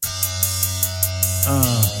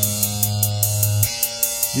Uh,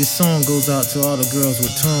 this song goes out to all the girls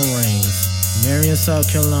with tongue rings. Marion, South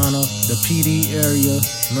Carolina, the PD area,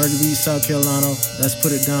 Murder Beach, South Carolina. Let's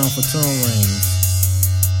put it down for tongue rings.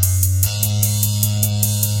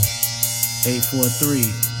 843,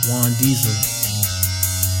 Wan Diesel.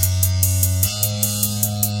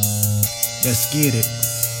 Let's get it.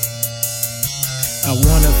 I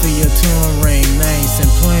wanna feel your tongue ring nice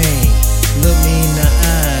and plain. Look me in the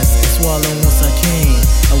eyes and swallow once I came.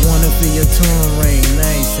 I wanna feel your tongue ring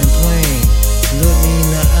nice and plain. Look me in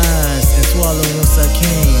the eyes and swallow once I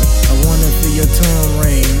came. I wanna feel your tongue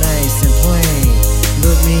ring nice and plain.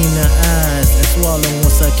 Look me in the eyes and swallow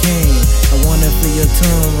once I came. I wanna feel your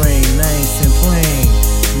tongue ring nice and plain.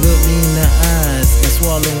 Look me in the eyes and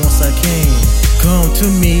swallow once I came. Come to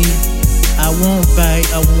me, I won't bite.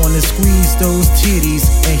 I wanna squeeze those titties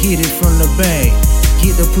and hit it from the back.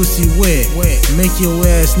 Get the pussy wet, make your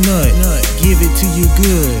ass nut. Give it to you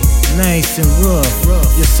good, nice and rough.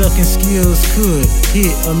 Your sucking skills could hit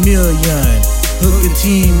a million. Hook the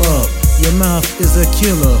team up, your mouth is a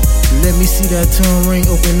killer. Let me see that tongue ring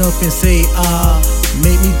open up and say ah.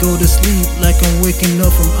 Make me go to sleep like I'm waking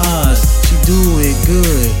up from Oz. She do it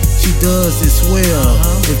good, she does it swell.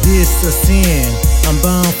 If this a sin, I'm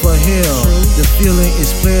bound for hell. The feeling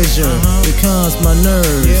is pleasure, it calms my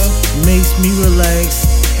nerves, makes me relax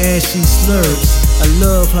as she slurps. I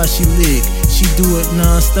love how she lick, she do it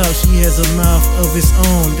non-stop. She has a mouth of its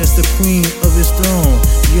own, that's the queen of its throne.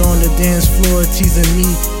 You on the dance floor teasing me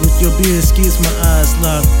with your biscuits, my eyes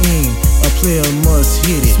locked in. A player must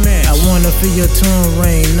hit it. I wanna feel your tongue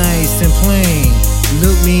ring nice and plain.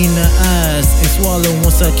 Look me in the eyes and swallow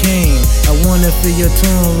once I came. I wanna feel your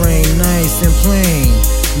tongue ring nice and plain.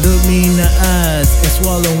 Look me in the eyes and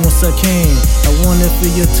swallow once I came. I wanna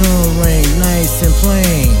feel your tongue ring nice and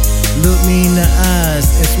plain. Look me in the eyes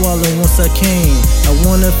and swallow once I came. I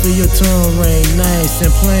wanna feel your tongue ring nice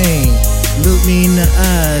and plain. Look me in the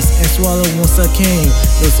eyes and swallow once I came.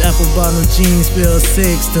 Those apple bottom jeans spell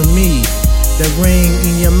sex to me. That ring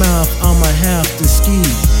in your mouth, I'ma have to ski.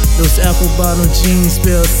 Those apple bottom jeans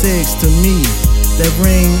spell sex to me. That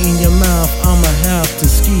ring in your mouth, I'ma have to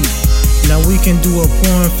ski. Now we can do a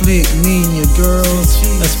porn flick, me and your girls.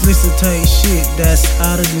 Explicit type shit that's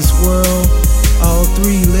out of this world. All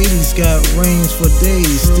three ladies got rings for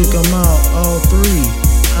days. Stick them out, all three.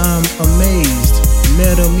 I'm amazed.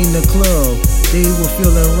 Met them in the club, they were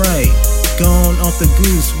feeling right. Gone off the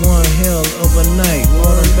goose, one hell of a night.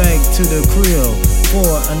 Brought them back to the crib for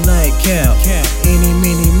a nightcap. Any,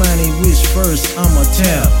 many, money, which first I'ma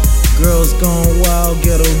tap. Girls gone wild,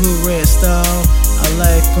 ghetto hood rat style. I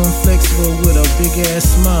like them flexible with a big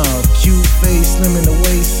ass smile. Cute face, slim in the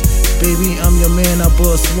waist. Baby, I'm your man, I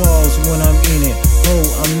bust walls when I'm in it. Oh,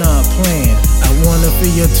 I'm not playing. I wanna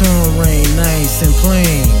feel your tongue ring nice and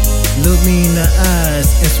plain. Look me in the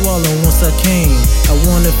eyes and swallow once I came. I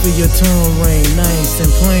wanna feel your tongue ring nice and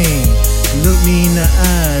plain. Look me in the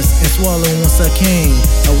eyes and swallow once I came.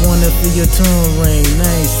 I wanna feel your tongue ring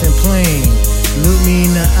nice and plain. Look me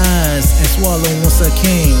in the eyes and swallow once I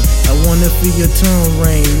came. I wanna feel your tongue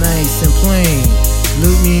ring nice and plain.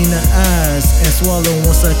 Look me in the eyes and swallow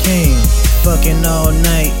once I came. Fucking all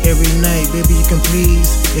night, every night, baby you can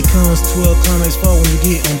please. It comes to a climax fall when you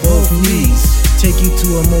get on both knees. Take you to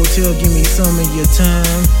a motel, give me some of your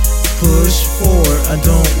time. Push forward, I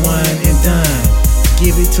don't whine and dine.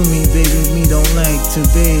 Give it to me, baby, me don't like to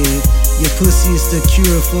beg. Your pussy is the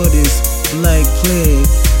cure for this black plague.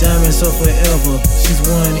 Diamonds are forever, she's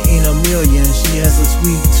one in a million. She has a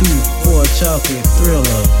sweet tooth for a chocolate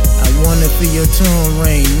thriller. I wanna feel your tongue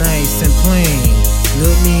ring nice and plain.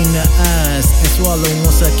 Look me in the eyes and swallow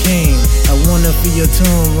once I came. I wanna feel your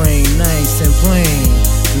tongue ring nice and plain.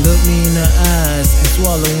 Look me in the eyes and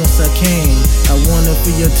swallow once I came. I wanna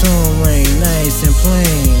feel your tongue ring nice and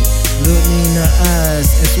plain. Look me in the eyes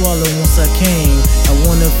and swallow once I came. I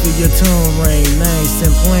wanna feel your tongue ring nice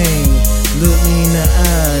and plain. Look me in the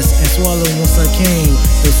eyes and swallow once I came.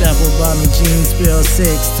 Those apple bottom jeans spell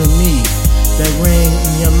sex to me. That ring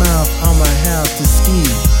in your mouth, I'ma have to ski.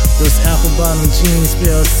 Those apple bottom jeans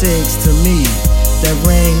spell sex to me. That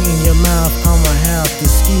ring in your mouth, I'ma have to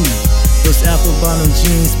ski. Those apple bottom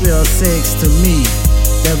jeans spell sex to me.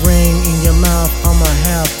 That ring in your mouth, I'ma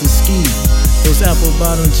have to ski. Those apple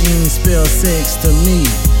bottom jeans spell sex to me.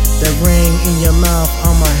 That ring in your mouth,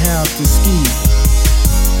 I'ma have to ski.